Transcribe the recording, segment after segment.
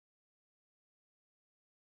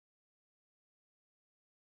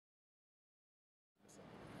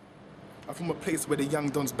I'm from a place where the young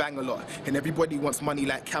dons bang a lot, and everybody wants money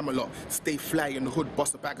like Camelot. Stay fly in the hood,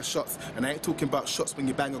 bust a bag of shots. And I ain't talking about shots when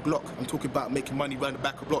you bang a Glock. I'm talking about making money round the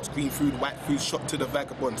back of blocks. Green food, white food, shot to the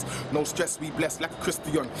vagabonds. No stress, we blessed like a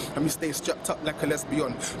Christian, and we stay strapped up like a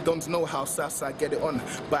lesbian. Dons know how Southside get it on.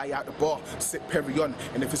 Buy out the bar, sip Perry on.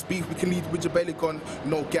 And if it's beef, we can lead with your belly gone.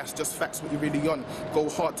 No gas, just facts what you really on. Go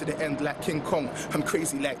hard to the end like King Kong. I'm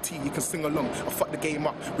crazy like T, you can sing along. I fuck the game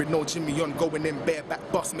up with no Jimmy on. Going in bareback,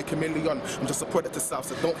 bust, make $1 million. I'm just a product of South,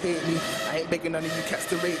 so don't hate me. I ain't begging none of you cats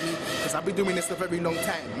to rate me, cause I've been doing this a very long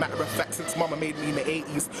time. Matter of fact, since mama made me in the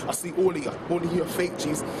 80s. I see all of you are fake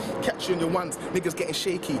G's. Catch you in your ones, niggas getting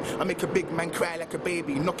shaky. I make a big man cry like a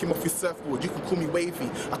baby. Knock him off his surfboard, you can call me wavy.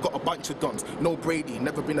 I got a bunch of dons, no Brady.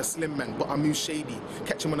 Never been a slim man, but I move shady.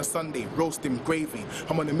 Catch him on a Sunday, roast him gravy.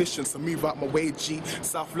 I'm on a mission, so move out my way, G.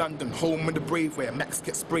 South London, home of the brave, where Max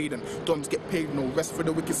gets sprayed and dons get paid. No rest for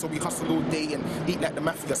the wicked, so we hustle all day and eat like the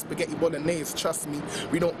mafia. Spaghetti bolognese, trust me.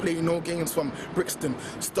 We don't play no games from Brixton,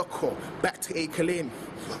 Stockholm, back to Acre Lane.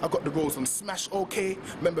 I got the rolls on smash, okay.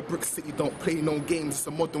 Remember Brick City don't play no games. It's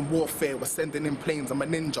a modern warfare, we're sending in planes. I'm a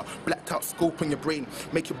ninja, blacked out scope on your brain.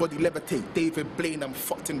 Make your body levitate, David Blaine. I'm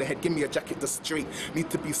fucked in the head, give me a jacket that's straight. Need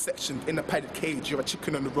to be sectioned in a padded cage. You're a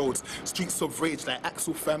chicken on the roads, streets of rage like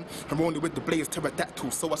Axel fam. I'm rolling with the blaze,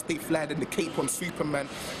 pterodactyl, so I stay flying in the cape on Superman.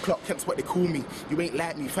 Clark Kent's what they call me. You ain't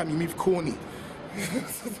like me, fam, you move corny.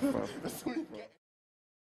 That's all you get.